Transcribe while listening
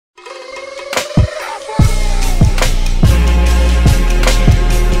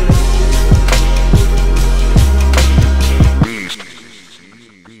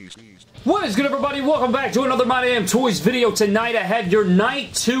everybody, welcome back to another My Damn Toys video. Tonight I have your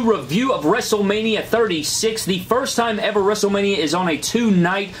Night 2 review of WrestleMania 36. The first time ever WrestleMania is on a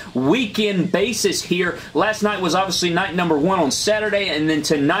two-night weekend basis here. Last night was obviously night number 1 on Saturday, and then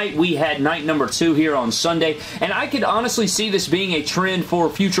tonight we had night number 2 here on Sunday. And I could honestly see this being a trend for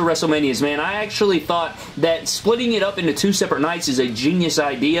future WrestleManias, man. I actually thought that splitting it up into 2 separate nights is a genius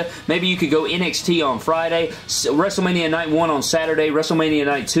idea. Maybe you could go NXT on Friday, WrestleMania Night 1 on Saturday, WrestleMania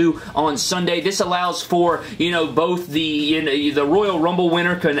Night 2 on Sunday. This allows for, you know, both the Royal Rumble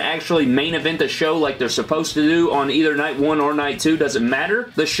winner can actually main event the show like they're supposed to do on either night 1 or night 2. Doesn't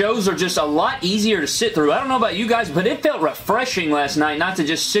matter. The shows are just a lot easier to sit through. I don't know about you guys, but it felt refreshing last night not to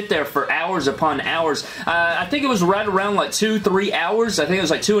just sit there for hours upon hours. I think it was right around like 2-3 hours. I think it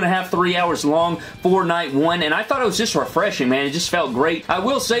was like 2.5-3 hours long for night 1, and I thought it was just refreshing, man. It just felt great. I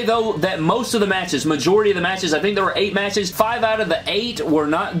will say, though, that most of the matches, majority of the matches, I think there were 8 matches. 5 out of the 8 were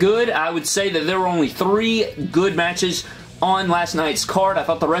not good. I would say that there were only 3 good matches on last night's card. I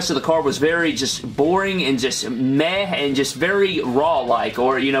thought the rest of the card was very just boring and just meh and just very Raw-like,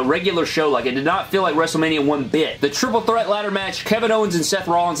 or, you know, regular show-like. It did not feel like WrestleMania one bit. The Triple Threat Ladder match, Kevin Owens and Seth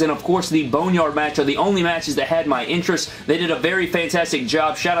Rollins, and of course the Boneyard match are the only matches that had my interest. They did a very fantastic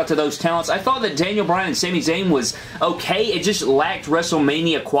job. Shout out to those talents. I thought that Daniel Bryan and Sami Zayn was okay. It just lacked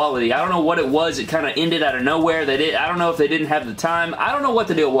WrestleMania quality. I don't know what it was. It kind of ended out of nowhere. I don't know if they didn't have the time. I don't know what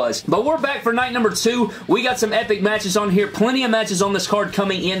the deal was. But we're back for night number 2. We got some epic matches on here. Plenty of matches on this card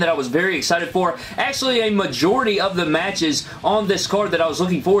coming in that I was very excited for. Actually, a majority of the matches on this card that I was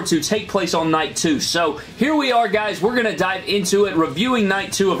looking forward to take place on night 2. So here we are, guys. We're going to dive into it, reviewing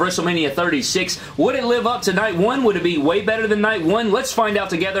night 2 of WrestleMania 36. Would it live up to night 1? Would it be way better than night 1? Let's find out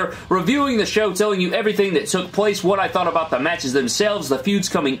together. Reviewing the show, telling you everything that took place, what I thought about the matches themselves, the feuds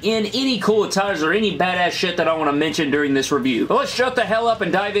coming in, any cool attires, or any badass shit that I want to mention during this review. But let's shut the hell up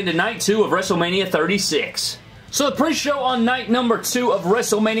and dive into night 2 of WrestleMania 36. So the pre-show on night number 2 of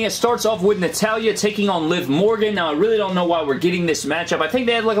WrestleMania starts off with Natalya taking on Liv Morgan. Now, I really don't know why we're getting this matchup. I think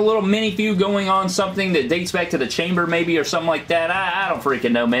they had like a little mini feud going on, something that dates back to the Chamber maybe or something like that. I don't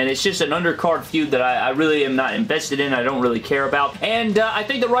freaking know, man. It's just an undercard feud that I really am not invested in. I don't really care about. And I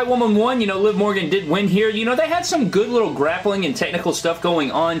think the right woman won. You know, Liv Morgan did win here. You know, they had some good little grappling and technical stuff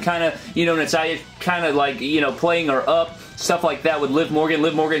going on. Kind of, you know, Natalya kind of like, you know, playing her up. Stuff like that with Liv Morgan.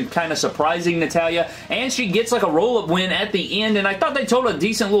 Liv Morgan kind of surprising Natalya, and she gets like a roll-up win at the end, and I thought they told a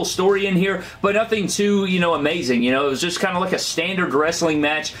decent little story in here, but nothing too, you know, amazing. You know, it was just kind of like a standard wrestling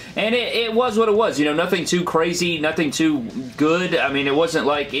match, and it was what it was. You know, nothing too crazy, nothing too good. I mean, it wasn't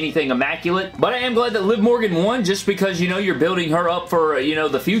like anything immaculate, but I am glad that Liv Morgan won just because, you know, you're building her up for, you know,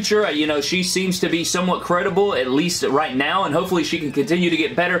 the future. You know, she seems to be somewhat credible, at least right now, and hopefully she can continue to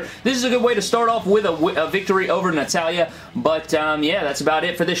get better. This is a good way to start off with a victory over Natalya. But, yeah, that's about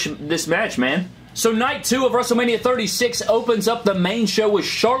it for this match, man. So night 2 of WrestleMania 36 opens up the main show with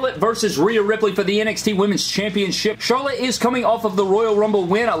Charlotte versus Rhea Ripley for the NXT Women's Championship. Charlotte is coming off of the Royal Rumble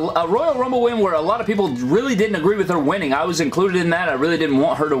win, a Royal Rumble win where a lot of people really didn't agree with her winning. I was included in that. I really didn't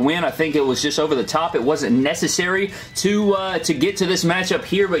want her to win. I think it was just over the top. It wasn't necessary to get to this matchup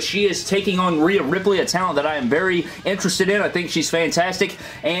here, but she is taking on Rhea Ripley, a talent that I am very interested in. I think she's fantastic.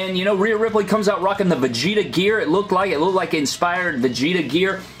 And, you know, Rhea Ripley comes out rocking the Vegeta gear. It looked like inspired Vegeta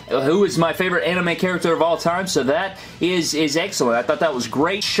gear, who is my favorite anime character of all time, so that is excellent. I thought that was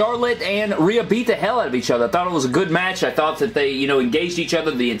great. Charlotte and Rhea beat the hell out of each other. I thought it was a good match. I thought that they, you know, engaged each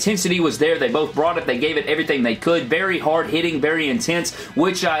other. The intensity was there. They both brought it. They gave it everything they could. Very hard-hitting, very intense,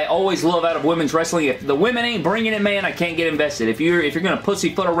 which I always love out of women's wrestling. If the women ain't bringing it, man, I can't get invested. If you're going to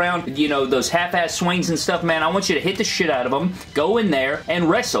pussyfoot around, you know, those half-ass swings and stuff, man, I want you to hit the shit out of them, go in there, and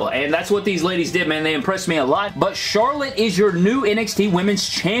wrestle. And that's what these ladies did, man. They impressed me a lot. But Charlotte is your new NXT Women's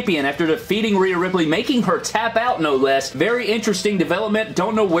Champion after defeating Rhea Ripley, making her tap out, no less. Very interesting development.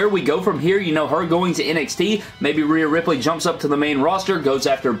 Don't know where we go from here. You know, her going to NXT. Maybe Rhea Ripley jumps up to the main roster, goes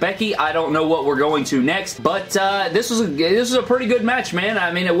after Becky. I don't know what we're going to next, but this was a pretty good match, man.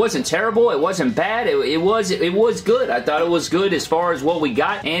 I mean, it wasn't terrible. It wasn't bad. It was good. I thought it was good as far as what we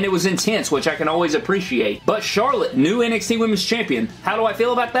got, and it was intense, which I can always appreciate. But Charlotte, new NXT Women's Champion. How do I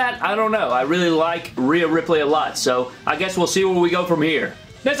feel about that? I don't know. I really like Rhea Ripley a lot, so I guess we'll see where we go from here.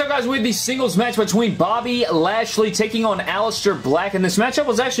 Next up, guys, we have the singles match between Bobby Lashley taking on Aleister Black, and this matchup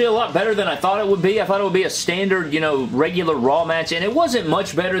was actually a lot better than I thought it would be. I thought it would be a standard, you know, regular Raw match, and it wasn't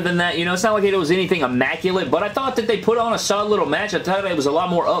much better than that. You know, it's not like it was anything immaculate, but I thought that they put on a solid little match. I thought it was a lot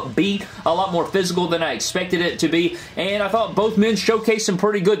more upbeat, a lot more physical than I expected it to be, and I thought both men showcased some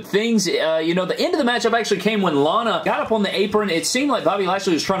pretty good things. You know, the end of the matchup actually came when Lana got up on the apron. It seemed like Bobby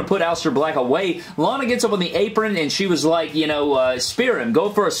Lashley was trying to put Aleister Black away. Lana gets up on the apron, and she was like, you know, spear him, go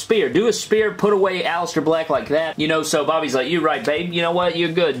for a spear. Do a spear, put away Aleister Black like that. You know, so Bobby's like, you're right, babe. You know what?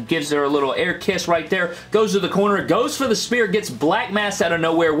 You're good. Gives her a little air kiss right there. Goes to the corner, goes for the spear, gets Black Mass out of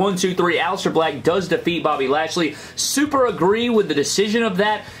nowhere. 1, 2, 3. Aleister Black does defeat Bobby Lashley. Super agree with the decision of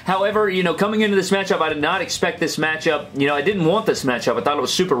that. However, you know, coming into this matchup, I did not expect this matchup. You know, I didn't want this matchup. I thought it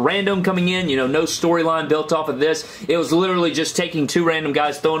was super random coming in. You know, no storyline built off of this. It was literally just taking two random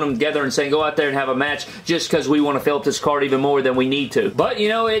guys, throwing them together and saying, go out there and have a match just because we want to fill up this card even more than we need to. But, you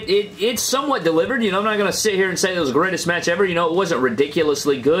know, it's somewhat delivered. You know, I'm not going to sit here and say it was the greatest match ever. You know, it wasn't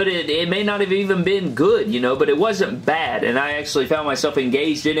ridiculously good. It may not have even been good, you know, but it wasn't bad. And I actually found myself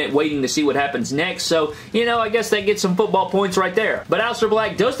engaged in it, waiting to see what happens next. So, you know, I guess that gets some football points right there. But Aleister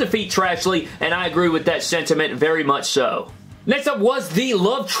Black does defeat Trashley, and I agree with that sentiment very much so. Next up was the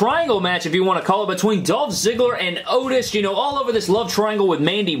Love Triangle match, if you want to call it, between Dolph Ziggler and Otis. You know, all over this Love Triangle with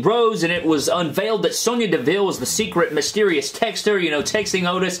Mandy Rose, and it was unveiled that Sonya Deville was the secret mysterious texter, you know, texting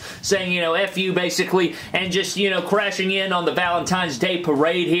Otis, saying, you know, F you, basically, and just, you know, crashing in on the Valentine's Day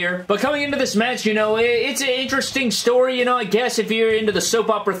parade here. But coming into this match, you know, it's an interesting story, you know, I guess if you're into the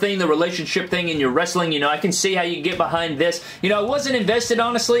soap opera thing, the relationship thing in your wrestling, you know, I can see how you get behind this. You know, I wasn't invested,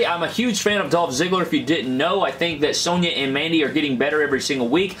 honestly. I'm a huge fan of Dolph Ziggler, if you didn't know. I think that Sonya and Mandy are getting better every single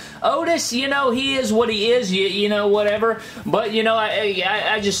week. Otis, you know, he is what he is, you know, whatever. But, you know,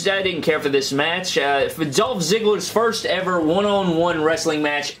 I didn't care for this match. For Dolph Ziggler's first ever one-on-one wrestling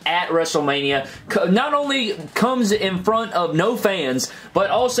match at WrestleMania not only comes in front of no fans, but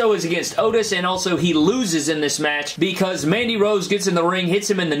also is against Otis, and also he loses in this match because Mandy Rose gets in the ring, hits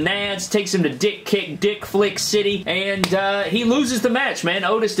him in the nads, takes him to Dick Flick City, and he loses the match, man.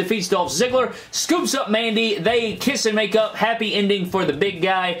 Otis defeats Dolph Ziggler, scoops up Mandy, they kiss and make up, happy ending for the big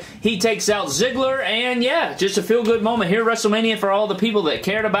guy. He takes out Ziggler, and yeah, just a feel-good moment here at WrestleMania for all the people that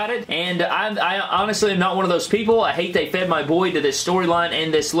cared about it, and I honestly am not one of those people. I hate they fed my boy to this storyline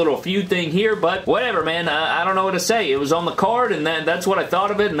and this little feud thing here, but whatever, man. I don't know what to say. It was on the card, and that's what I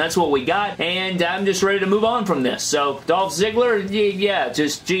thought of it, and that's what we got, and I'm just ready to move on from this. So, Dolph Ziggler, yeah,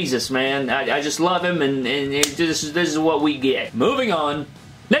 just Jesus, man. I just love him, and this is what we get. Moving on.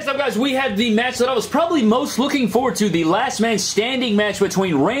 Next up, guys, we had the match that I was probably most looking forward to, the Last Man Standing match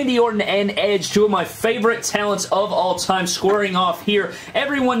between Randy Orton and Edge, two of my favorite talents of all time, squaring off here.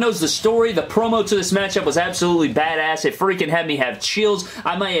 Everyone knows the story. The promo to this matchup was absolutely badass. It freaking had me have chills.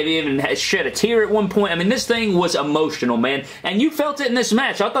 I might have even shed a tear at one point. I mean, this thing was emotional, man, and you felt it in this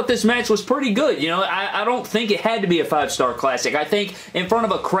match. I thought this match was pretty good. You know, I don't think it had to be a 5-star classic. I think in front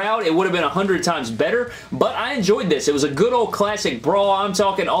of a crowd, it would have been 100 times better, but I enjoyed this. It was a good old classic brawl. I'm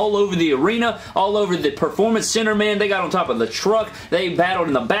talking all over the arena, all over the Performance Center, man. They got on top of the truck. They battled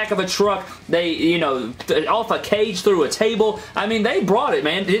in the back of a truck. They, you know, off a cage through a table. I mean, they brought it,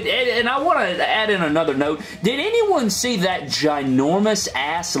 man. And I want to add in another note. Did anyone see that ginormous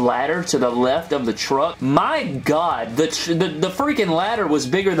ass ladder to the left of the truck? My God, the freaking ladder was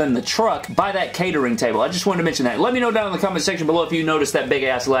bigger than the truck by that catering table. I just wanted to mention that. Let me know down in the comment section below if you noticed that big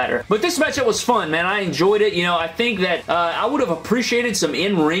ass ladder. But this matchup was fun, man. I enjoyed it. You know, I think that I would have appreciated some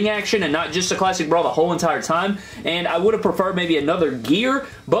in-ring action and not just a classic brawl the whole entire time, and I would have preferred maybe another gear,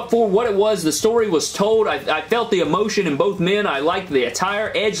 but for what it was, the story was told. I felt the emotion in both men. I liked the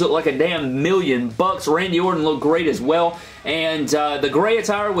attire. Edge looked like a damn $1,000,000. Randy Orton looked great as well. And the gray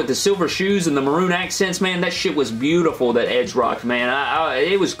attire with the silver shoes and the maroon accents, man, that shit was beautiful that Edge rocked, man.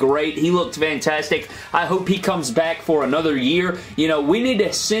 It was great. He looked fantastic. I hope he comes back for another year. You know, we need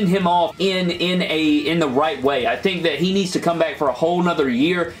to send him off in the right way. I think that he needs to come back for a whole nother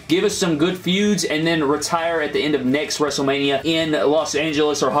year, give us some good feuds, and then retire at the end of next WrestleMania in Los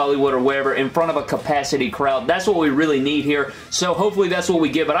Angeles or Hollywood or wherever in front of a capacity crowd. That's what we really need here. So hopefully that's what we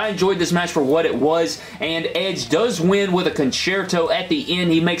get. But I enjoyed this match for what it was, and Edge does win with a concerto at the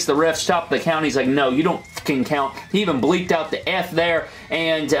end. He makes the ref stop the count. He's like, no, you don't fucking count. He even bleeped out the F there,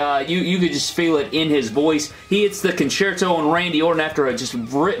 and you could just feel it in his voice. He hits the concerto on Randy Orton after a just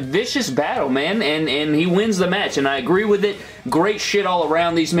vicious battle, man, and he wins the match, and I agree with it. Great shit all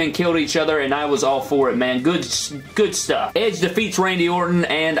around. These men killed each other, and I was all for it, man. Good stuff. Edge defeats Randy Orton,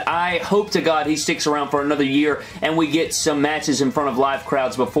 and I hope to God he sticks around for another year, and we get some matches in front of live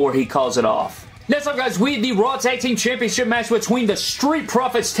crowds before he calls it off. Next up, guys, we had the Raw Tag Team Championship match between the Street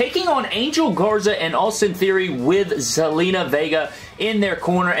Profits taking on Angel Garza and Austin Theory with Zelina Vega in their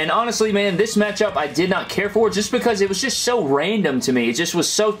corner. And honestly, man, this matchup I did not care for just because it was just so random to me. It just was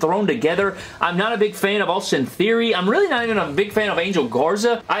so thrown together. I'm not a big fan of Austin Theory. I'm really not even a big fan of Angel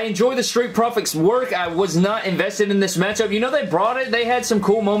Garza. I enjoy the Street Profits' work. I was not invested in this matchup. You know, they brought it. They had some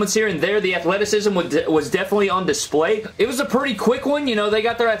cool moments here and there. The athleticism was definitely on display. It was a pretty quick one. You know, they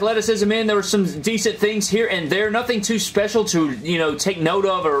got their athleticism in. There were some decent things here and there. Nothing too special to, you know, take note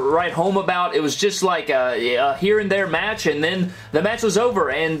of or write home about. It was just like a here and there match, and then the match was over,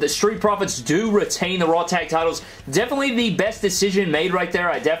 and the Street Profits do retain the Raw Tag Titles. Definitely the best decision made right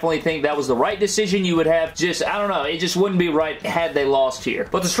there. I definitely think that was the right decision. You would have just, I don't know, it just wouldn't be right had they lost here.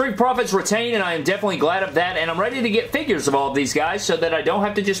 But the Street Profits retain, and I am definitely glad of that, and I'm ready to get figures of all of these guys so that I don't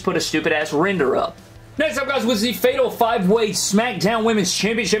have to just put a stupid-ass render up. Next up, guys, was the Fatal 5-Way SmackDown Women's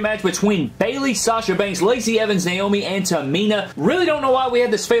Championship match between Bayley, Sasha Banks, Lacey Evans, Naomi, and Tamina. Really don't know why we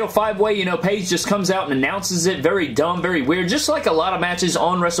had this Fatal 5-Way. You know, Paige just comes out and announces it. Very dumb, very weird. Just like a lot of matches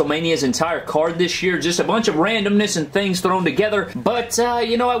on WrestleMania's entire card this year. Just a bunch of randomness and things thrown together. But,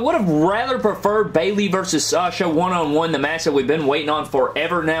 you know, I would have rather preferred Bayley versus Sasha one-on-one, the match that we've been waiting on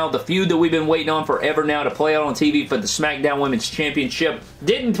forever now. The feud that we've been waiting on forever now to play out on TV for the SmackDown Women's Championship.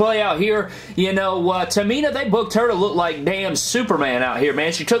 Didn't play out here. You know, Tamina, they booked her to look like damn Superman out here,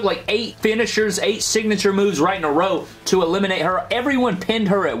 man. She took like 8 finishers, 8 signature moves right in a row to eliminate her. Everyone pinned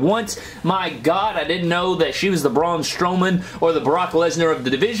her at once. My God, I didn't know that she was the Braun Strowman or the Brock Lesnar of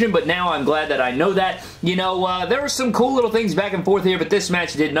the division, but now I'm glad that I know that. You know, there were some cool little things back and forth here, but this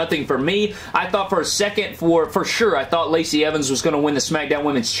match did nothing for me. I thought for a second, for sure, I thought Lacey Evans was going to win the SmackDown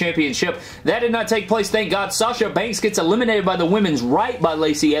Women's Championship. That did not take place, thank God. Sasha Banks gets eliminated by the women's right by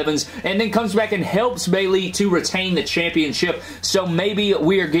Lacey Evans, and then comes back and helps Bayley to retain the championship. So maybe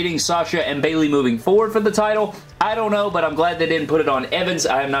we are getting Sasha and Bayley moving forward for the title. I don't know, but I'm glad they didn't put it on Evans.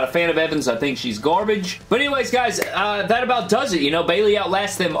 I am not a fan of Evans. I think she's garbage. But anyways, guys, that about does it. You know, Bayley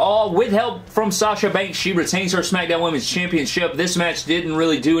outlasts them all. With help from Sasha Banks, she retains her SmackDown Women's Championship. This match didn't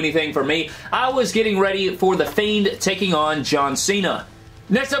really do anything for me. I was getting ready for The Fiend taking on John Cena.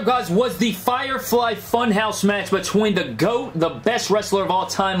 Next up, guys, was the Firefly Fun House match between the GOAT, the best wrestler of all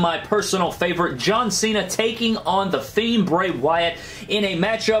time, my personal favorite, John Cena, taking on the Fiend, Bray Wyatt, in a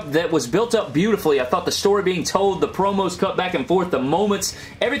matchup that was built up beautifully. I thought the story being told, the promos cut back and forth, the moments,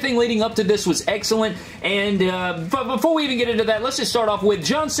 everything leading up to this was excellent. And but before we even get into that, let's just start off with,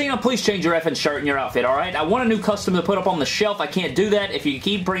 John Cena, please change your effing shirt and your outfit, alright? I want a new custom to put up on the shelf. I can't do that if you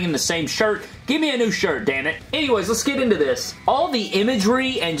keep bringing the same shirt. Give me a new shirt, damn it. Anyways, let's get into this. All the imagery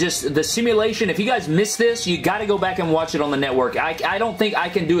and just the simulation, if you guys missed this, you got to go back and watch it on the network. I don't think I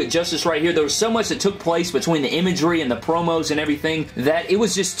can do it justice right here. There was so much that took place between the imagery and the promos and everything that it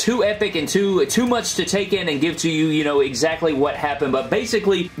was just too epic and too much to take in and give to you, you know, exactly what happened. But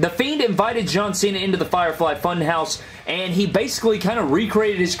basically, The Fiend invited John Cena into the Firefly Fun House, and he basically kind of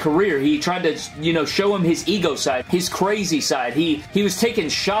recreated his career. He tried to, you know, show him his ego side, his crazy side. He was taking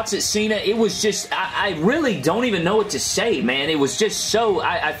shots at Cena. It was just, I really don't even know what to say, man. It was just so,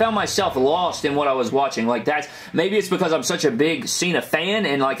 I found myself lost in what I was watching. Like, that's, maybe it's because I'm such a big Cena fan,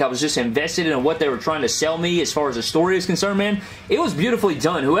 and like I was just invested in what they were trying to sell me as far as the story is concerned, man. It was beautifully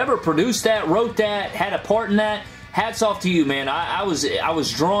done. Whoever produced that, wrote that, had a part in that, hats off to you, man. I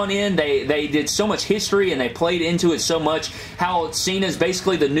was drawn in. They did so much history, and they played into it so much. How Cena's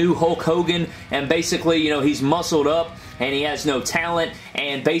basically the new Hulk Hogan, and basically, you know, he's muscled up, and he has no talent,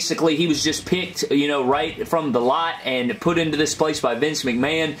 and basically he was just picked, you know, right from the lot and put into this place by Vince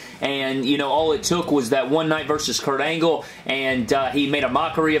McMahon, and, you know, all it took was that one night versus Kurt Angle, and he made a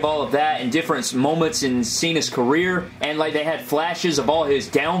mockery of all of that in different moments in Cena's career, and like they had flashes of all his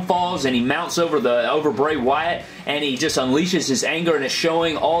downfalls, and he mounts over Bray Wyatt, and he just unleashes his anger, and it's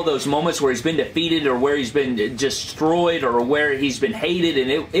showing all those moments where he's been defeated or where he's been destroyed or where he's been hated,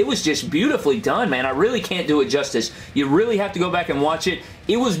 and it was just beautifully done, man. I really can't do it justice. You really have to go back and watch it.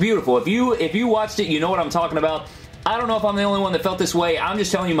 It was beautiful. If you watched it, you know what I'm talking about. I don't know if I'm the only one that felt this way. I'm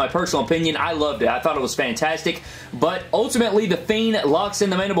just telling you my personal opinion. I loved it. I thought it was fantastic. But ultimately, The Fiend locks in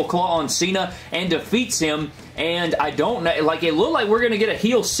the mandible claw on Cena and defeats him. And I don't know, like, it looked like we're going to get a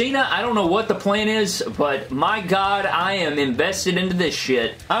heel Cena. I don't know what the plan is, but my God, I am invested into this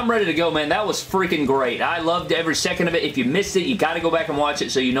shit. I'm ready to go, man. That was freaking great. I loved every second of it. If you missed it, you got to go back and watch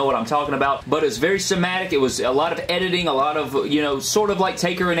it so you know what I'm talking about. But it was very cinematic. It was a lot of editing, a lot of, you know, sort of like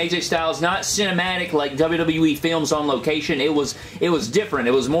Taker and AJ Styles, not cinematic like WWE films on location. It was different.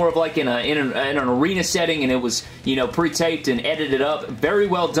 It was more of like in an arena setting, and it was, you know, pre-taped and edited up. Very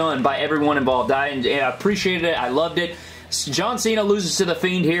well done by everyone involved. I appreciated it. I loved it. John Cena loses to The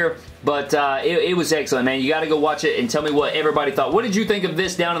Fiend here, but it was excellent, man. You got to go watch it and tell me what everybody thought. What did you think of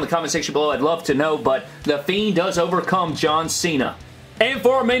this down in the comment section below? I'd love to know, but The Fiend does overcome John Cena. And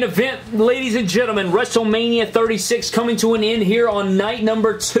for our main event, ladies and gentlemen, WrestleMania 36 coming to an end here on night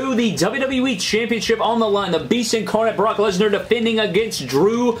number 2. The WWE Championship on the line. The Beast Incarnate Brock Lesnar defending against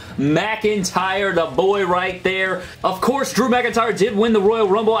Drew McIntyre, the boy right there. Of course, Drew McIntyre did win the Royal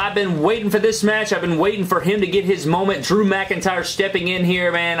Rumble. I've been waiting for this match. I've been waiting for him to get his moment. Drew McIntyre stepping in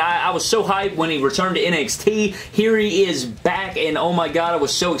here, man. I was so hyped when he returned to NXT. Here he is back, and oh my god, I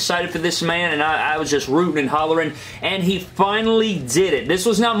was so excited for this man, and I was just rooting and hollering, and he finally did it. This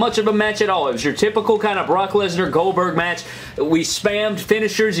was not much of a match at all. It was your typical kind of Brock Lesnar Goldberg match. We spammed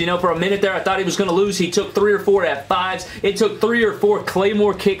finishers, you know, for a minute there. I thought he was going to lose. He took 3 or 4 F5s. It took 3 or 4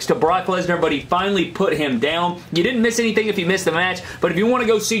 Claymore kicks to Brock Lesnar, but he finally put him down. You didn't miss anything if you missed the match, but if you want to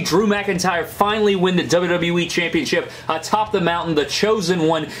go see Drew McIntyre finally win the WWE Championship atop the mountain, the chosen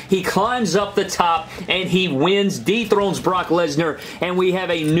one, he climbs up the top and he wins, dethrones Brock Lesnar, and we have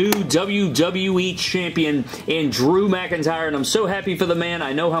a new WWE Champion in Drew McIntyre, and I'm so happy for the man.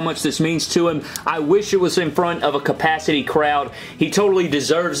 I know how much this means to him. I wish it was in front of a capacity crowd. He totally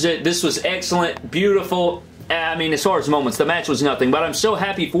deserves it. This was excellent, beautiful. I mean, as far as moments, the match was nothing, but I'm so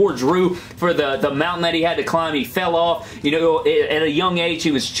happy for Drew for the mountain that he had to climb. He fell off, you know, at a young age.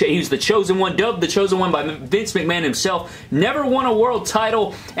 He was the chosen one, dubbed the chosen one by Vince McMahon himself. Never won a world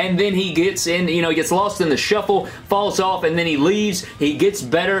title, and then he gets in, you know, he gets lost in the shuffle, falls off, and then he leaves. He gets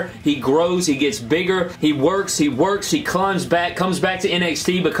better, he grows, he gets bigger, he works, he climbs back, comes back to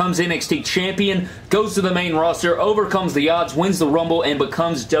NXT, becomes NXT champion, goes to the main roster, overcomes the odds, wins the Rumble, and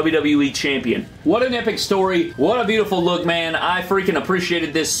becomes WWE champion. What an epic story. What a beautiful look, man. I freaking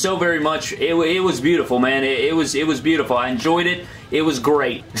appreciated this so very much. It was beautiful, man. It was beautiful. I enjoyed it. It was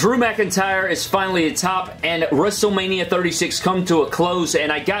great. Drew McIntyre is finally atop, and WrestleMania 36 come to a close,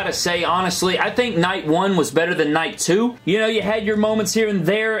 and I gotta say, honestly, I think Night 1 was better than Night 2. You know, you had your moments here and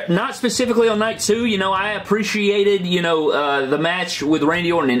there, not specifically on Night 2. You know, I appreciated, you know, the match with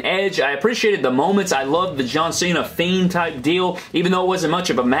Randy Orton and Edge. I appreciated the moments. I loved the John Cena Fiend type deal, even though it wasn't much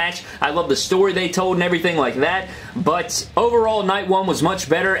of a match. I loved the story they told and everything like that, but overall, Night 1 was much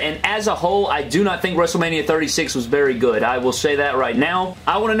better, and as a whole, I do not think WrestleMania 36 was very good. I will say that right now.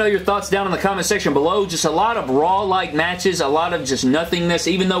 I want to know your thoughts down in the comment section below. Just a lot of Raw-like matches, a lot of just nothingness,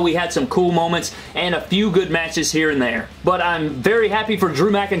 even though we had some cool moments and a few good matches here and there. But I'm very happy for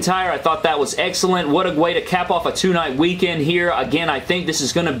Drew McIntyre. I thought that was excellent. What a way to cap off a 2-night weekend here. Again, I think this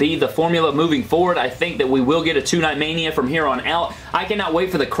is going to be the formula moving forward. I think that we will get a 2-night Mania from here on out. I cannot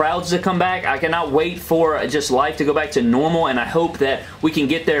wait for the crowds to come back. I cannot wait for just life to go back to normal, and I hope that we can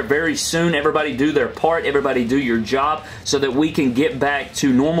get there very soon. Everybody do their part. Everybody do your job so that we can get back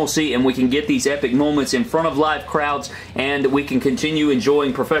to normalcy and we can get these epic moments in front of live crowds and we can continue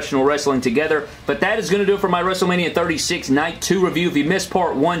enjoying professional wrestling together. But that is going to do it for my WrestleMania 36 Night 2 review. If you missed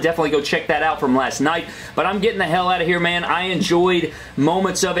Part 1, definitely go check that out from last night. But I'm getting the hell out of here, man. I enjoyed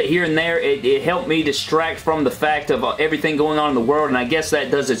moments of it here and there. It helped me distract from the fact of everything going on in the world, and I guess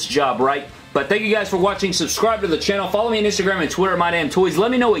that does its job, right? But thank you guys for watching. Subscribe to the channel. Follow me on Instagram and Twitter at MyDamnToys.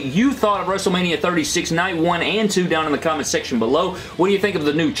 Let me know what you thought of WrestleMania 36 Night 1 and 2 down in the comment section below. What do you think of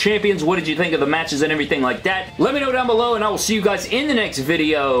the new champions? What did you think of the matches and everything like that? Let me know down below, and I will see you guys in the next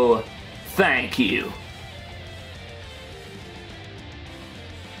video. Thank you.